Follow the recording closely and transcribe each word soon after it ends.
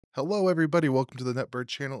Hello everybody, welcome to the NetBird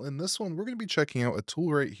channel. In this one, we're going to be checking out a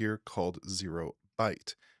tool right here called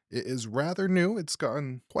ZeroByte. It is rather new, it's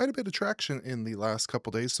gotten quite a bit of traction in the last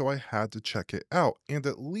couple days, so I had to check it out. And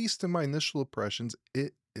at least in my initial impressions,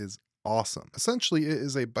 it is awesome. Essentially, it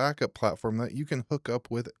is a backup platform that you can hook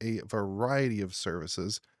up with a variety of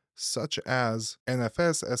services, such as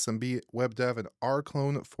NFS, SMB, WebDev, and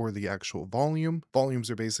rclone for the actual volume.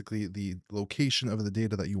 Volumes are basically the location of the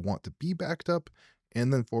data that you want to be backed up.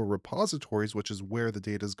 And then for repositories, which is where the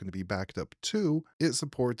data is going to be backed up to, it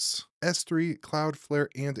supports S3, Cloudflare,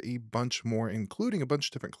 and a bunch more, including a bunch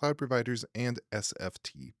of different cloud providers and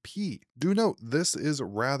SFTP. Do note, this is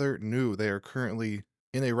rather new. They are currently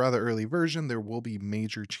in a rather early version. There will be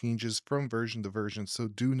major changes from version to version, so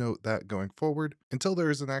do note that going forward. Until there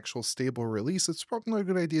is an actual stable release, it's probably not a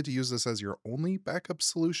good idea to use this as your only backup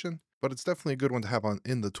solution, but it's definitely a good one to have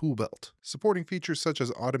in the tool belt. Supporting features such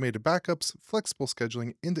as automated backups, flexible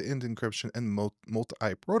scheduling, end-to-end encryption, and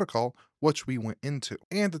multi-protocol, which we went into.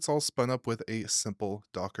 And it's all spun up with a simple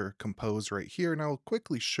Docker compose right here. And I'll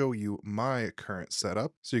quickly show you my current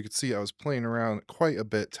setup. So you can see I was playing around quite a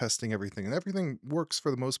bit, testing everything, and everything works for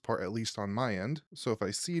the most part, at least on my end. So if I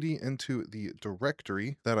cd into the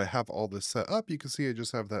directory that I have all this set up, you can see I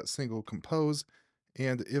just have that single compose.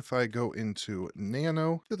 And if I go into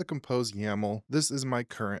nano to the compose YAML, this is my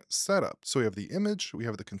current setup. So we have the image, we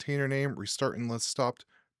have the container name, restart unless stopped,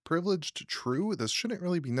 privileged true. This shouldn't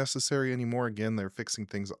really be necessary anymore. Again, they're fixing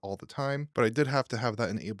things all the time, but I did have to have that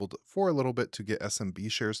enabled for a little bit to get SMB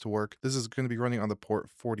shares to work. This is going to be running on the port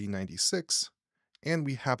 4096. And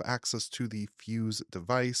we have access to the Fuse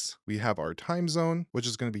device. We have our time zone, which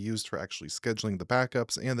is going to be used for actually scheduling the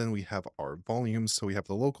backups. And then we have our volumes. So we have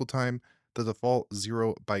the local time, the default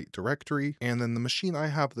 0 byte directory. And then the machine I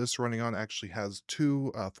have this running on actually has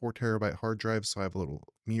two 4 terabyte hard drives. So I have a little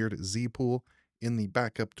mirrored Z pool in the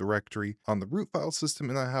backup directory on the root file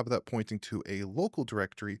system. And I have that pointing to a local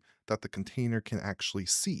directory that the container can actually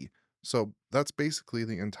see. So that's basically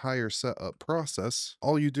the entire setup process.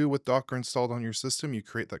 All you do with Docker installed on your system, you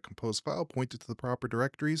create that compose file, point it to the proper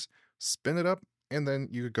directories, spin it up, and then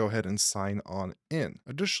you could go ahead and sign on in.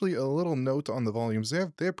 Additionally, a little note on the volumes.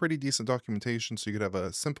 They have pretty decent documentation, so you could have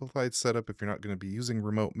a simplified setup if you're not going to be using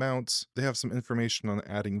remote mounts. They have some information on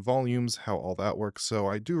adding volumes, how all that works, so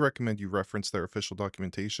I do recommend you reference their official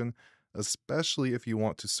documentation, especially if you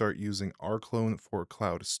want to start using rclone for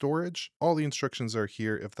cloud storage. All the instructions are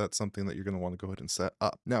here if that's something that you're going to want to go ahead and set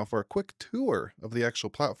up. Now, for a quick tour of the actual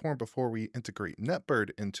platform before we integrate NetBird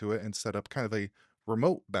into it and set up kind of a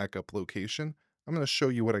remote backup location, I'm going to show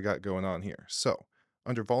you what I got going on here. So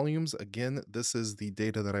under volumes, again, this is the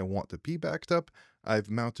data that I want to be backed up. I've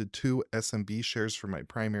mounted two SMB shares for my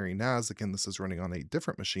primary NAS. Again, this is running on a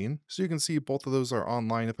different machine. So you can see both of those are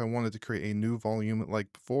online. If I wanted to create a new volume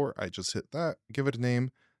like before, I just hit that, give it a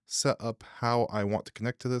name, set up how I want to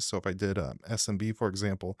connect to this. So if I did SMB, for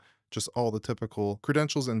example, just all the typical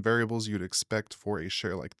credentials and variables you'd expect for a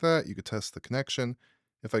share like that. You could test the connection.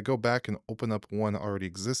 If I go back and open up one already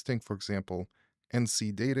existing, for example,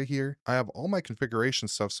 NC data here, I have all my configuration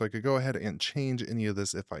stuff, so I could go ahead and change any of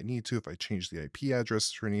this if I need to. If I change the IP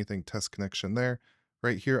address or anything, test connection there.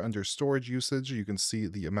 Right here under storage usage, you can see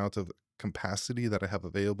the amount of capacity that I have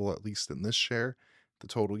available, at least in this share. The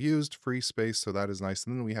total used, free space, so that is nice.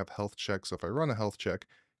 And then we have health check. So if I run a health check,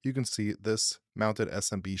 you can see this mounted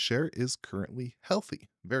SMB share is currently healthy.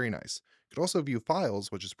 Very nice. You could also view files,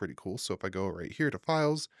 which is pretty cool. So if I go right here to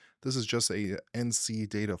files, this is just a NC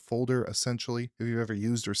data folder, essentially. If you've ever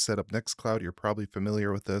used or set up Nextcloud, you're probably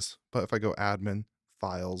familiar with this. But if I go admin,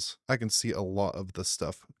 files, I can see a lot of the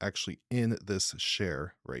stuff actually in this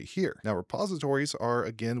share right here. Now, repositories are,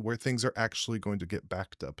 again, where things are actually going to get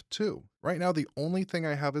backed up to. Right now, the only thing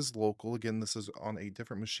I have is local. Again, this is on a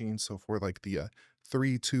different machine. So for like the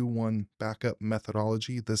 3-2-1 backup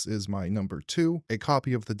methodology, this is my number 2, a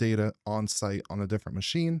copy of the data on site on a different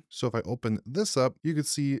machine. So if I open this up, you can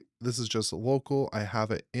see this is just local. I have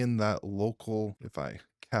it in that local, if I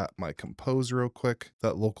cat my compose real quick,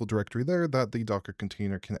 that local directory there that the Docker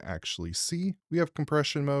container can actually see. We have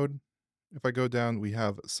compression mode. If I go down, we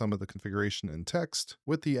have some of the configuration in text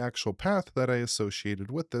with the actual path that I associated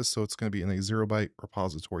with this. So it's going to be in a 0 byte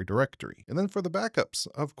repository directory. And then for the backups,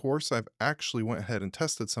 of course, I've actually went ahead and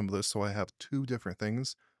tested some of this. So I have two different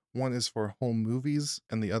things. One is for home movies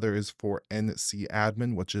and the other is for NC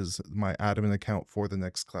admin, which is my admin account for the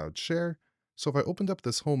Nextcloud share. So if I opened up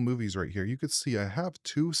this home movies right here, you could see I have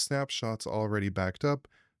two snapshots already backed up.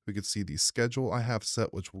 We could see the schedule I have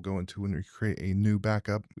set, which we'll go into when we create a new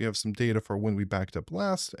backup. We have some data for when we backed up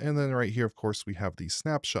last. And then right here, of course, we have these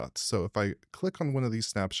snapshots. So if I click on one of these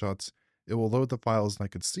snapshots, it will load the files and I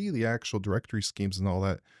could see the actual directory schemes and all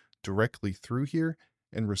that directly through here.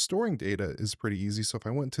 And restoring data is pretty easy. So if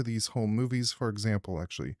I went to these home movies, for example,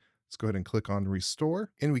 actually, let's go ahead and click on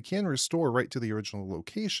restore, and we can restore right to the original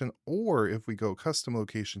location. Or if we go custom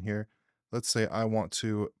location here, let's say I want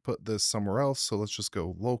to put this somewhere else. So let's just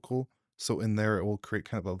go local. So in there, it will create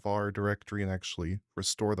kind of a var directory and actually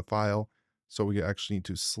restore the file. So we actually need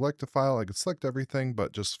to select a file. I could select everything,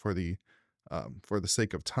 but just for the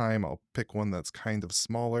sake of time, I'll pick one that's kind of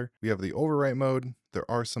smaller. We have the overwrite mode. There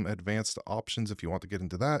are some advanced options if you want to get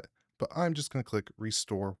into that, but I'm just going to click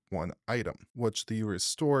restore one item, which the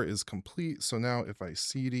restore is complete. So now if I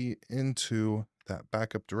cd into that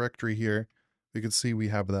backup directory here, we can see we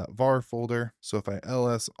have that var folder. So if I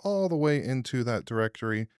ls all the way into that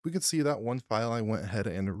directory, we could see that one file I went ahead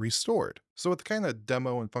and restored. So with the kind of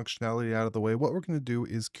demo and functionality out of the way, what we're going to do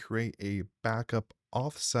is create a backup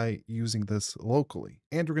offsite using this locally.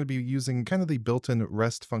 And we're going to be using kind of the built-in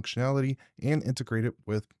REST functionality and integrate it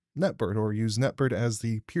with NetBird, or use NetBird as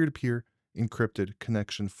the peer-to-peer encrypted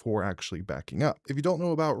connection for actually backing up. If you don't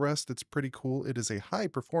know about REST, it's pretty cool. It is a high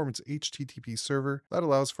performance HTTP server that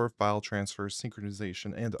allows for file transfer,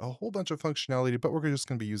 synchronization, and a whole bunch of functionality, but we're just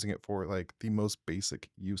going to be using it for like the most basic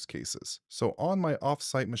use cases. So on my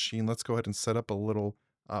offsite machine, let's go ahead and set up a little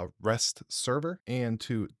REST server. And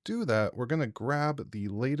to do that, we're going to grab the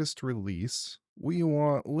latest release. We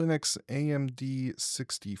want Linux AMD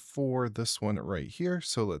 64, this one right here.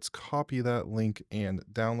 So let's copy that link and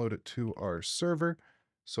download it to our server.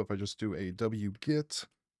 So if I just do a wget,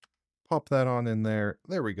 pop that on in there,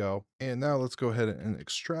 there we go. And now let's go ahead and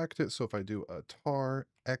extract it. So if I do a tar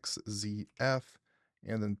xzf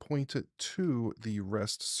and then point it to the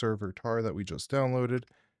REST server tar that we just downloaded,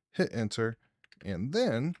 hit enter. And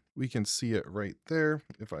then we can see it right there.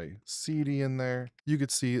 If I cd in there, you could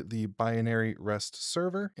see the binary REST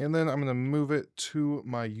server. And then I'm going to move it to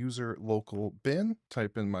my user local bin,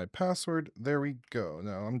 type in my password. There we go.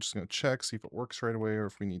 Now I'm just going to check, see if it works right away or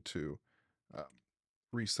if we need to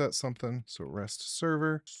reset something. So REST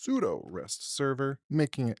server, sudo REST server,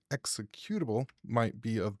 making it executable might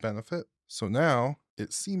be of benefit. So now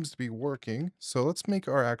it seems to be working. So let's make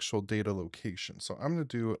our actual data location. So I'm going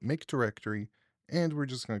to do make directory, and we're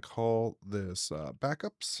just going to call this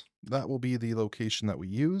backups. That will be the location that we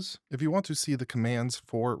use. If you want to see the commands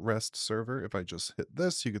for REST server, if I just hit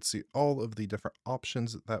this, you could see all of the different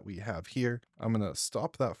options that we have here. I'm going to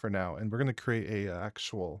stop that for now, and we're going to create a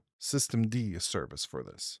actual systemd service for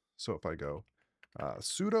this. So if I go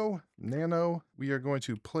sudo nano, we are going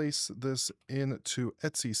to place this into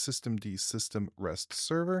etc systemd system REST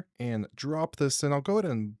server and drop this in. I'll go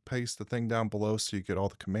ahead and paste the thing down below so you get all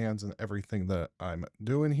the commands and everything that I'm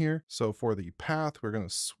doing here. So for the path, we're going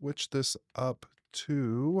to switch this up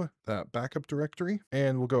to that backup directory,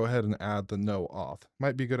 and we'll go ahead and add the no auth.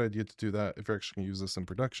 Might be a good idea to do that if you're actually going to use this in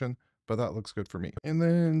production, but that looks good for me. And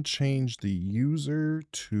then change the user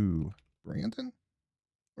to Brandon,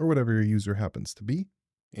 or whatever your user happens to be.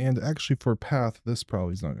 And actually for path, this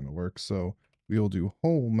probably is not going to work. So we will do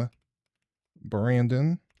home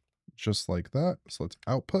Brandon, just like that. So let's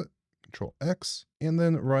output, Control X, and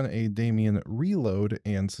then run a Damien reload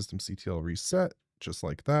and systemctl reset, just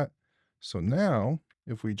like that. So now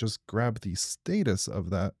if we just grab the status of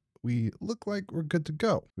that, we look like we're good to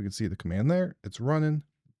go. We can see the command there. It's running.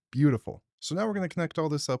 Beautiful. So now we're going to connect all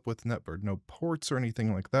this up with NetBird. No ports or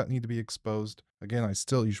anything like that need to be exposed. Again,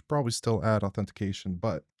 you should probably still add authentication,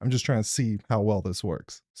 but I'm just trying to see how well this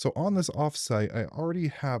works. So on this offsite, I already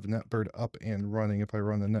have NetBird up and running. If I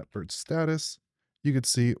run the NetBird status, you can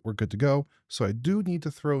see we're good to go. So I do need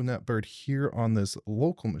to throw NetBird here on this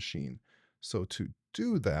local machine. So to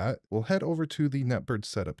do that, we'll head over to the NetBird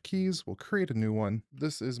setup keys. We'll create a new one.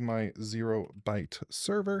 This is my ZeroByte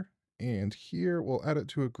server. And here we'll add it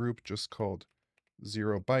to a group just called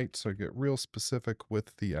ZeroByte, so I get real specific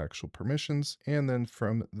with the actual permissions. And then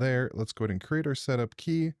from there, let's go ahead and create our setup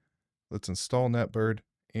key. Let's install NetBird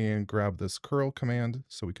and grab this curl command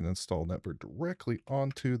so we can install NetBird directly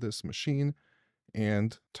onto this machine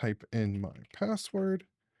and type in my password.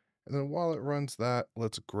 And then while it runs that,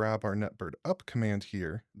 let's grab our NetBird up command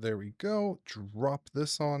here. There we go. Drop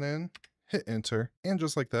this on in, hit enter, and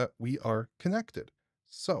just like that, we are connected.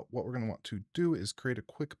 So what we're going to want to do is create a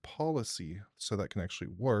quick policy so that can actually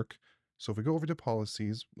work. So if we go over to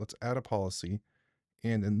policies, let's add a policy.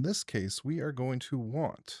 And in this case, we are going to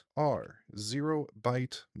want our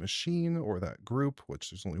ZeroByte machine, or that group, which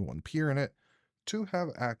there's only one peer in it, to have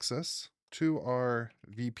access to our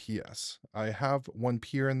VPS. I have one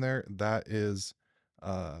peer in there. That is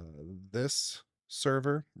this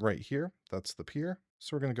server right here. That's the peer.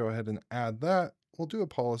 So we're going to go ahead and add that. we'll do a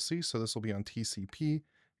policy. So this will be on TCP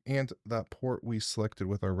and that port we selected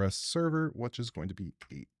with our REST server, which is going to be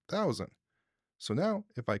 8000. So now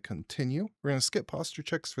if I continue, we're going to skip posture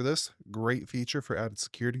checks for this. Great feature for added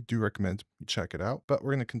security. Do recommend you check it out. But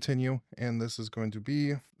we're going to continue, and this is going to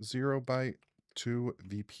be 0byte to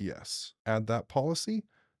VPS. Add that policy.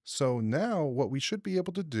 So now what we should be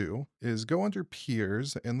able to do is go under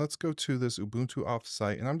peers, and let's go to this Ubuntu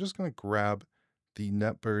offsite, and I'm just going to grab the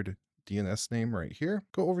NetBird DNS name right here.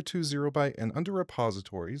 Go over to 0byte, and under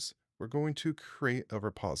repositories, we're going to create a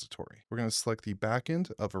repository. We're going to select the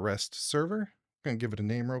backend of a REST server. I'm going to give it a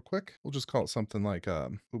name real quick. We'll just call it something like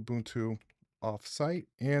Ubuntu offsite.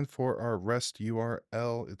 And for our REST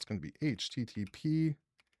URL, it's going to be HTTP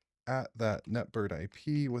at that NetBird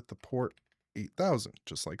IP with the port 8000,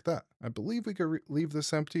 just like that. I believe we could leave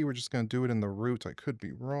this empty. We're just going to do it in the root. I could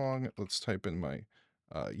be wrong. Let's type in my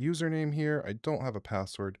username here. I don't have a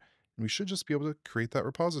password, and we should just be able to create that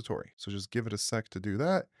repository. So just give it a sec to do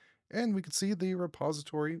that. And we can see the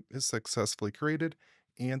repository is successfully created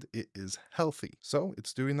and it is healthy. So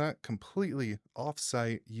it's doing that completely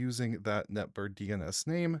offsite using that NetBird DNS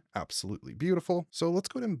name. Absolutely beautiful. So let's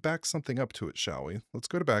go ahead and back something up to it, shall we? Let's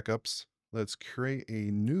go to backups. Let's create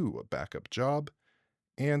a new backup job.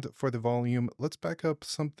 And for the volume, let's back up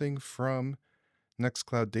something from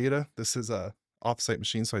Nextcloud data. This is a offsite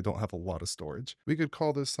machine, so I don't have a lot of storage. We could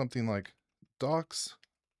call this something like docs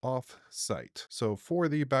offsite. So for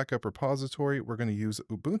the backup repository, we're going to use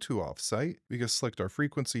Ubuntu offsite. We can select our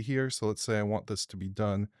frequency here. So let's say I want this to be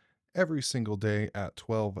done every single day at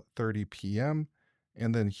 12:30 p.m.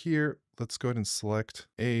 And then here, let's go ahead and select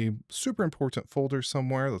a super important folder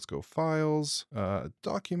somewhere. Let's go files,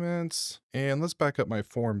 documents, and let's back up my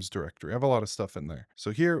forms directory. I have a lot of stuff in there. So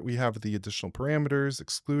here we have the additional parameters,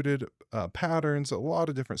 excluded patterns, a lot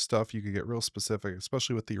of different stuff. You could get real specific,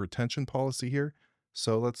 especially with the retention policy here.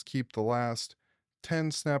 So let's keep the last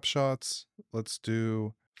 10 snapshots. Let's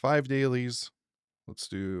do 5 dailies. Let's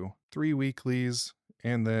do 3 weeklies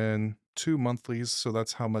and then 2 monthlies. So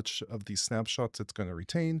that's how much of these snapshots it's going to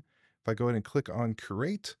retain. If I go ahead and click on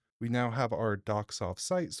create, we now have our docs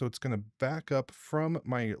offsite. So it's going to back up from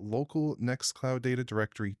my local Nextcloud data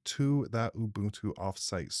directory to that Ubuntu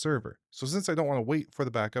offsite server. So since I don't want to wait for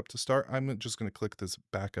the backup to start, I'm just going to click this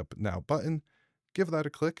backup now button, give that a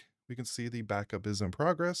click. We can see the backup is in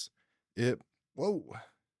progress. Whoa,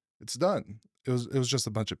 it's done. It was just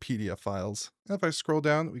a bunch of PDF files. And if I scroll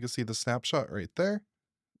down, we can see the snapshot right there.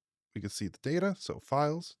 We can see the data, so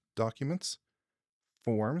files, documents,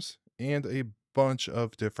 forms, and a bunch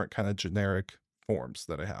of different kind of generic forms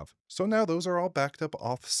that I have. So now those are all backed up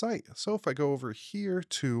off-site. So if I go over here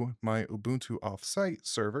to my Ubuntu off-site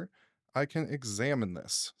server, I can examine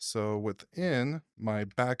this. So within my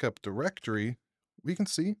backup directory, we can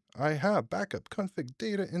see I have backup, config,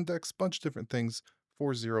 data, index, bunch of different things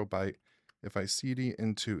for 0byte. If I cd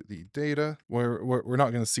into the data, we're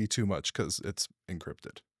not going to see too much because it's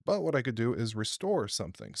encrypted. But what I could do is restore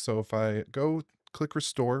something. So if I go click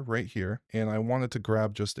restore right here, and I wanted to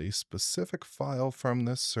grab just a specific file from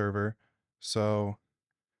this server. So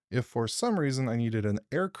if for some reason I needed an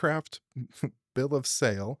aircraft bill of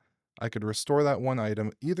sale, I could restore that one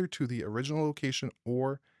item either to the original location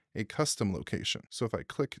or a custom location. So if I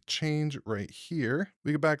click change right here,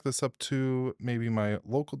 we can back this up to maybe my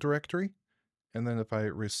local directory. And then if I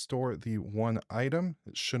restore the one item,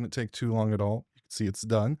 it shouldn't take too long at all. You can see it's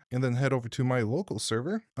done. And then head over to my local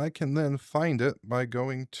server. I can then find it by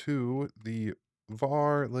going to the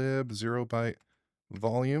var lib 0byte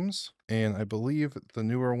volumes. And I believe the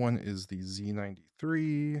newer one is the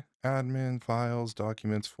Z93 admin files,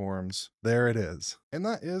 documents, forms. There it is. And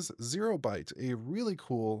that is 0byte, a really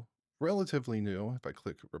cool, relatively new, if I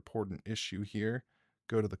click report an issue here,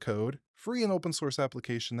 go to the code, free and open source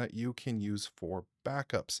application that you can use for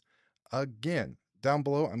backups. Again, down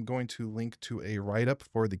below, I'm going to link to a write-up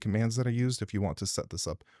for the commands that I used if you want to set this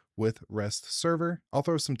up with REST server. I'll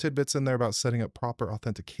throw some tidbits in there about setting up proper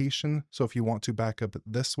authentication. So if you want to back up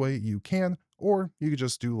this way, you can, or you could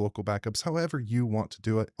just do local backups, however you want to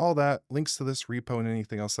do it. All that, links to this repo and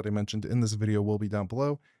anything else that I mentioned in this video will be down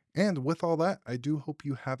below. And with all that, I do hope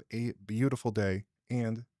you have a beautiful day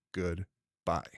and goodbye.